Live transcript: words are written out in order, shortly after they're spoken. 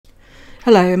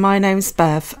Hello, my name's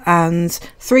Bev, and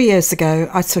 3 years ago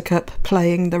I took up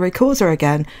playing the recorder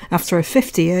again after a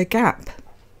 50-year gap.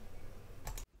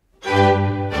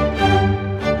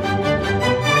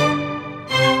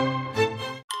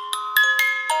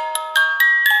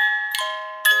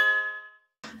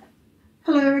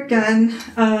 Hello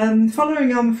again.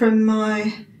 Following on from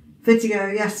my video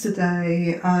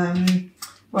yesterday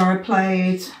where I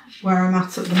played where I'm at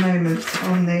the moment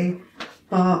on the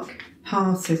Bach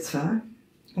Partita,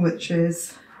 which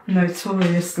is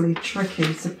notoriously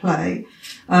tricky to play.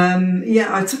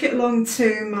 I took it along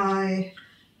to my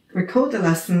recorder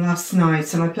lesson last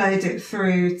night and I played it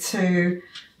through to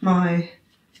my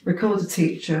recorder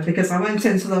teacher because I went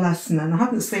into the lesson and I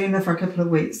hadn't seen her for a couple of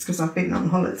weeks because I've been on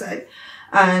holiday.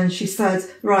 And she said,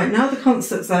 right, now the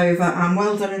concert's over and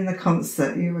well done in the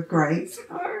concert, you were great.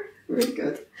 Oh, really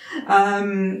good.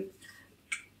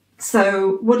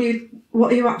 So what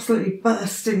are you absolutely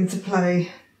bursting to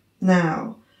play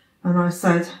now? And I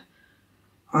said,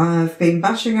 I've been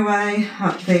bashing away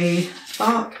at the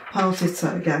Bach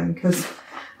Partita again, because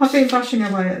I've been bashing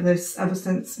away at this ever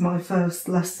since my first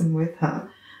lesson with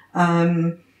her.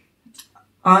 I'm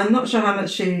not sure how much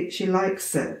she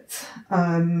likes it.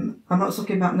 I'm not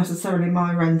talking about necessarily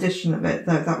my rendition of it,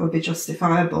 though that would be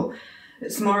justifiable.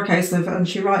 It's more a case of, and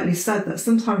she rightly said, that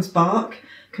sometimes Bach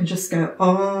can just go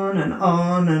on and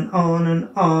on and on and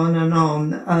on and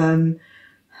on,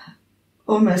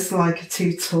 almost like a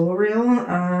tutorial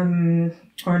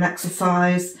or an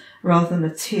exercise rather than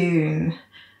a tune,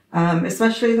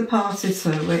 especially the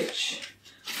partita, which,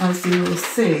 as you will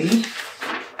see,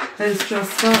 is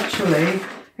just virtually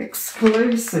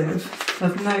exclusive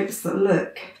of notes that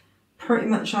look pretty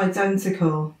much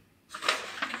identical.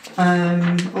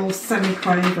 All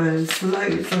semiquavers,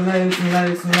 loads and loads and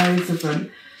loads and loads of them.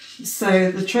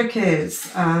 So the trick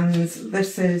is, and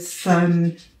this is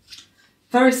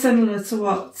very similar to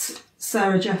what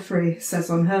Sarah Jeffrey says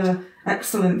on her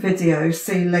excellent video,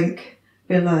 see link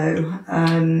below,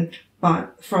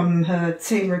 from her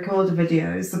team recorder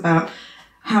videos about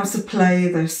how to play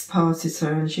this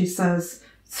partita, and she says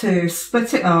to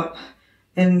split it up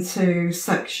into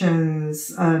sections,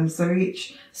 so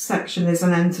each section is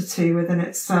an entity within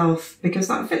itself, because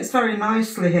that fits very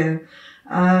nicely here,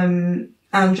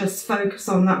 and just focus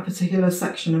on that particular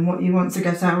section and what you want to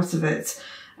get out of it.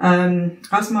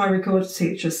 As my recorder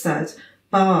teacher said,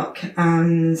 Bach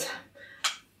and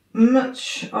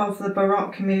much of the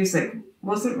Baroque music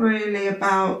wasn't really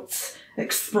about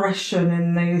expression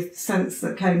in the sense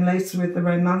that came later with the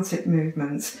Romantic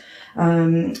movement.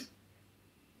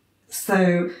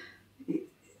 So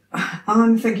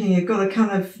I'm thinking you've got to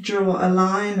kind of draw a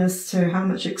line as to how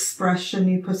much expression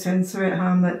you put into it,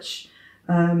 how much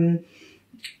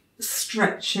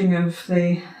stretching of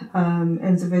the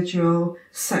individual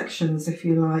sections, if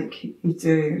you like, you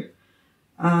do.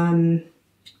 I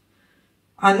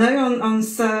know on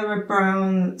Sarah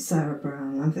Brown,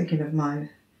 I'm thinking of my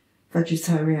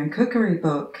vegetarian cookery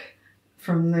book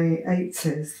from the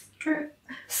 80s.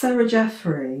 Sarah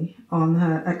Jeffrey, on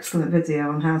her excellent video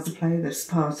on how to play this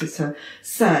partita,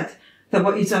 said that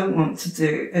what you don't want to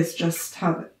do is just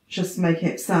make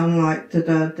it sound like da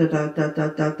da da da da da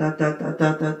da da da da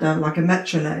da da da, like a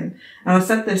metronome. And I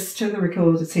said this to the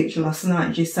recorder teacher last night,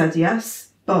 and she said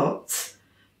yes, but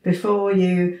before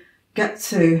you get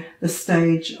to the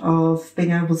stage of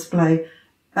being able to play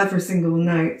every single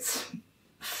note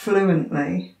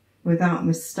fluently without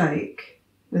mistakes,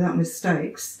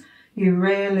 you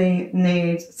really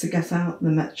need to get out the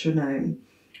metronome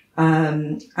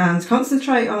and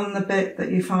concentrate on the bit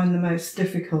that you find the most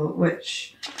difficult,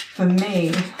 which for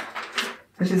me,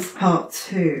 this is part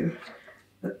 2,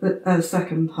 the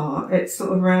second part. It's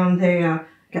sort of around here,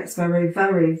 gets very,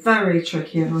 very, very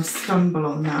tricky, and I stumble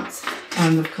on that.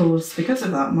 And of course, because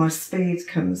of that, my speed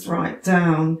comes right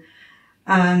down.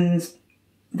 And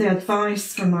the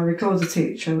advice from my recorder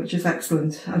teacher, which is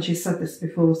excellent, and she said this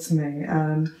before to me,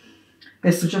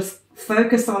 is to just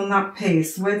focus on that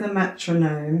piece with a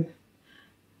metronome,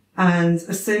 and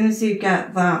as soon as you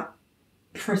get that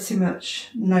pretty much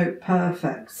note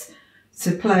perfect,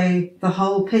 to play the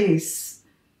whole piece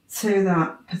to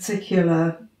that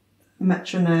particular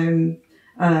metronome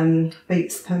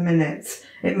beats per minute.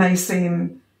 It may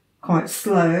seem quite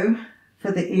slow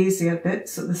for the easier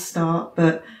bits at the start,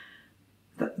 but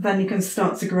then you can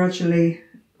start to gradually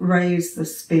raise the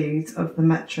speed of the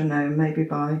metronome, maybe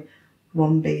by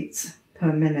 1 beat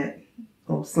per minute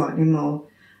or slightly more.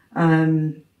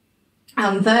 And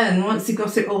then once you've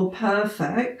got it all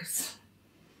perfect,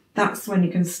 that's when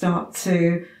you can start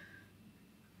to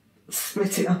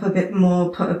split it up a bit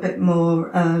more, put a bit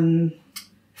more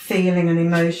feeling and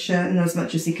emotion as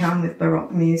much as you can with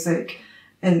Baroque music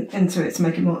into it to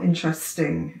make it more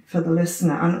interesting for the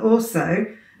listener, and also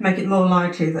make it more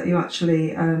likely that you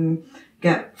actually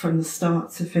get from the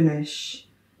start to finish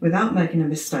without making a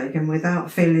mistake and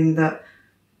without feeling that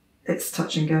it's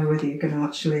touch and go whether you're going to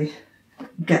actually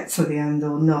get to the end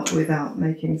or not without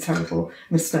making terrible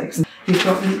mistakes. And you've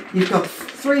got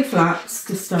 3 flats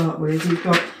to start with. You've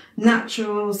got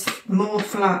naturals, more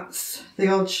flats, the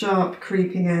odd sharp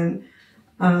creeping in,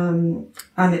 and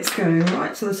it's going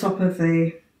right to the top of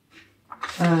the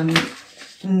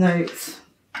notes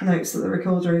that the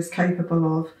recorder is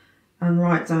capable of, and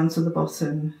right down to the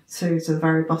bottom, to the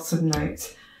very bottom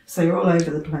note. So you're all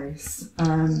over the place,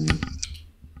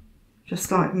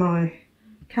 just like my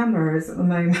camera is at the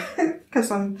moment,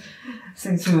 because I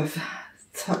seem to have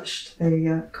touched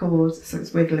the cord, so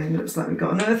it's wiggling. It looks like we've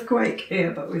got an earthquake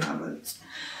here, but we haven't.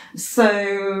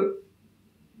 So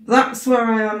that's where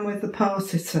I am with the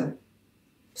partita.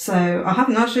 So I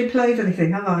haven't actually played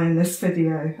anything, have I, in this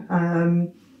video?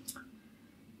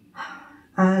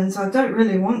 And I don't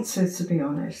really want to be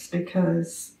honest,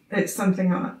 because it's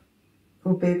something that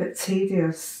will be a bit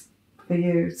tedious for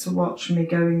you to watch me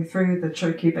going through the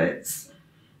tricky bits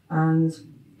and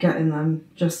getting them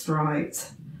just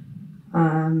right.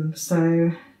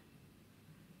 So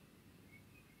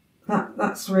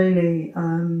that's really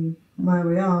where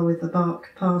we are with the Bach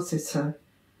Partita.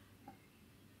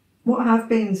 What I've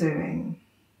been doing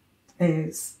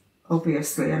is,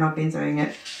 obviously, and I've been doing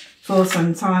it for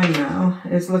some time now,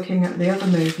 is looking at the other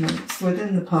movements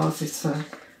within the partita.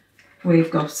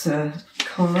 We've got a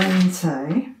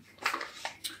corrente,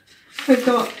 we've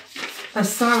got a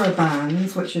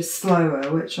saraband, which is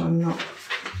slower, which I'm not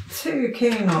too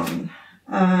keen on,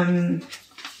 and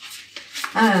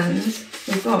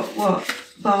we've got what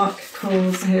Bach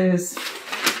calls his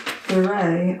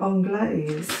beret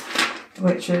anglaise,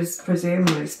 which is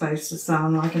presumably supposed to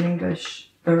sound like an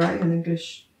English beret, an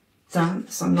English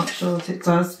dance. I'm not sure what it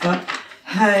does, but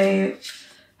hey,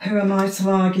 who am I to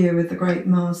argue with the great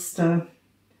master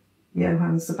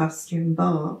Johann Sebastian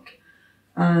Bach?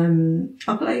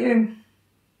 I'll play you,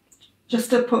 just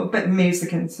to put a bit of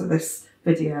music into this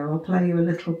video, I'll play you a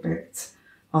little bit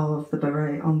of the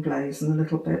beret anglaise and a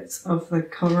little bit of the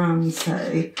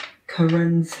corrente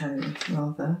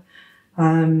rather.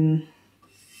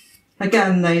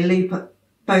 Again, they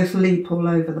both leap all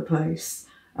over the place,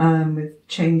 with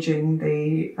changing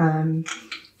the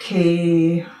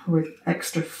key, with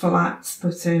extra flats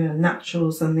put in and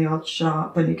naturals and the odd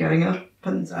sharp, and you're going up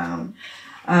and down.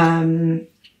 And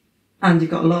you've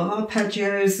got a lot of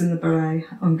arpeggios in the beret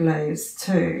anglaise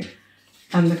too.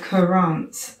 And the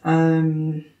courant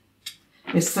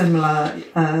is similar.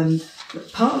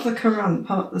 Part of the courant,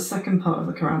 the second part of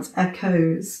the courant,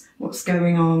 echoes what's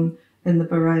going on in the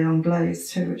beret anglaise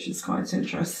too, which is quite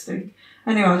interesting.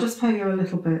 Anyway, I'll just play you a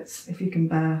little bit, if you can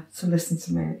bear to listen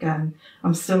to me again.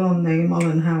 I'm still on the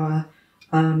Mollenhauer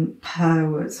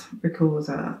Pearwood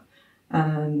recorder,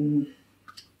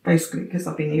 basically because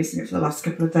I've been using it for the last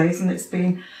couple of days and it's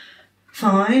been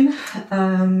fine.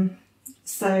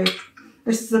 So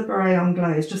this is the beret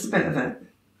anglaise, just a bit of it.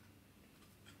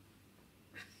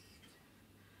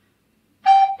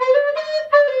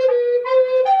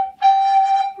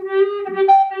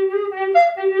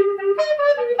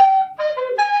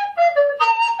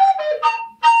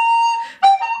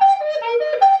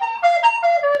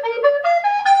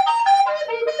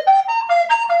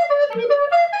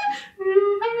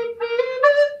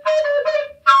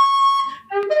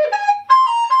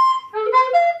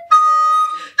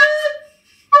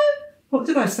 What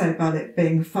did I say about it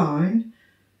being fine?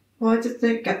 Why did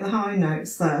it get the high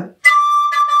notes there?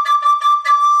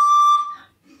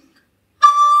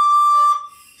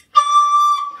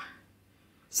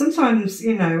 Sometimes,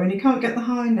 you know, when you can't get the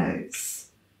high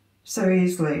notes so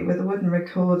easily with a wooden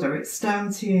recorder, it's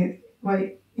down to your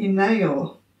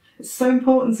nail. It's so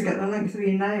important to get the length of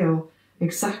your nail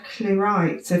exactly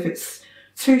right. So if it's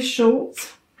too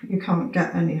short, you can't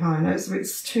get any high notes. If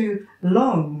it's too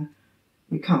long,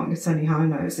 you can't get any high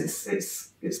notes.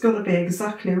 It's got to be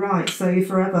exactly right. So you're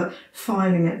forever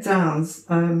filing it down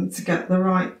to get the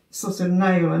right sort of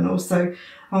nail. And also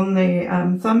on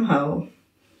the thumb hole,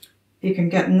 you can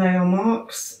get nail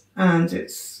marks, and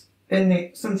it's in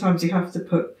the, sometimes you have to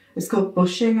put, it's called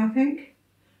bushing, I think.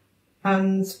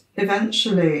 And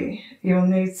eventually you'll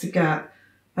need to get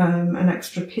an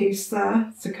extra piece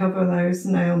there to cover those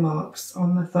nail marks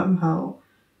on the thumb hole.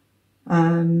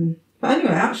 But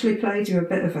anyway, I actually played you a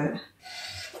bit of it.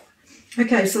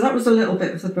 Okay, so that was a little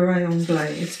bit of the beret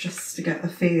anglaise, just to get a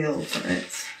feel for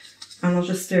it. And I'll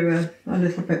just do a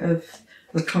little bit of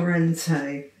the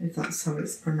corrente, if that's how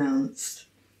it's pronounced.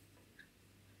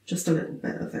 Just a little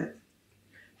bit of it.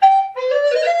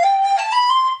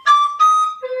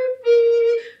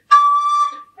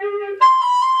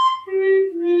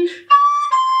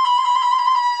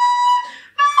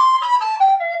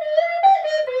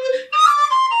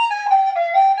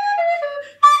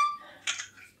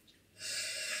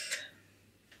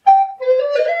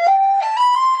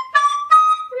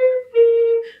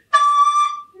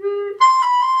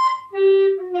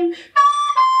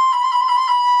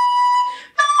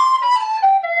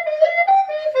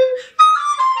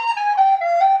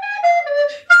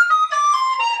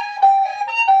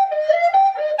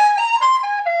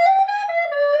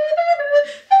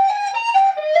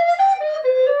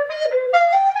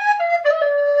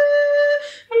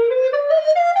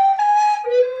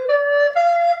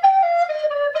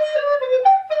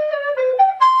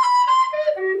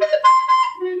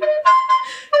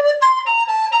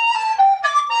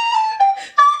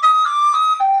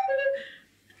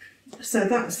 So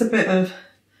that's a bit of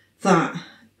that.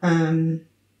 I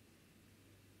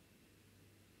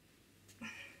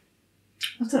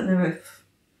don't know if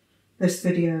this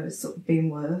video has sort of been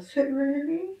worth it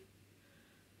really.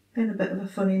 In a bit of a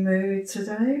funny mood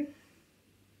today.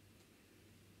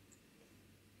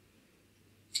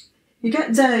 You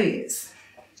get days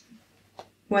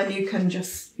when you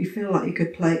feel like you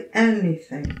could play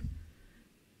anything.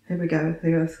 Here we go,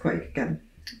 the earthquake again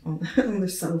on the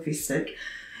selfie stick.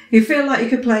 You feel like you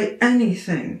could play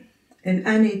anything in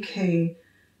any key,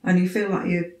 and you feel like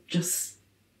you're just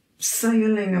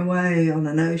sailing away on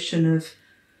an ocean of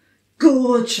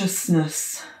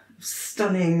gorgeousness,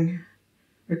 stunning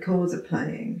recorder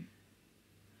playing.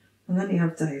 And then you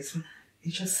have days when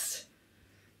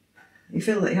you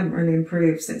feel that you haven't really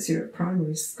improved since you were at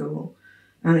primary school,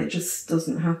 and it just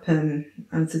doesn't happen.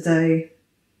 And today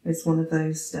is one of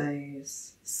those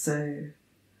days. So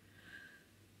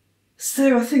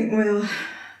I think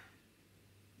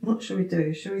what should we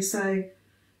do? Shall we say,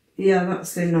 yeah,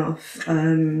 that's enough. I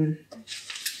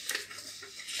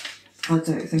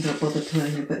don't think I'll bother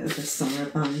playing a bit of a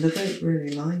saraband. I don't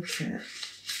really like it.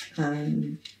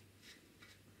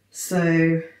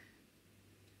 So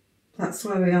that's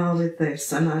where we are with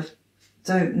this, and I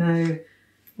don't know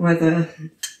whether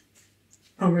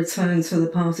I'll return to the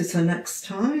partita next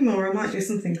time, or I might do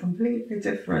something completely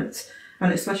different.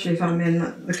 And especially if I'm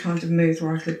in the kind of mood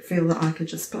where I could feel that I could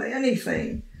just play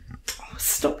anything. Oh,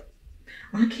 stop.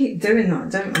 I keep doing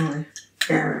that, don't I?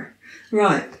 Yeah.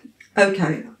 Right.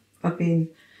 Okay. I've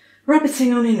been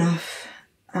rabbiting on enough.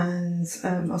 And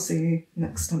I'll see you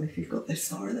next time if you've got this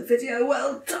far in the video.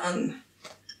 Well done.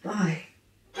 Bye.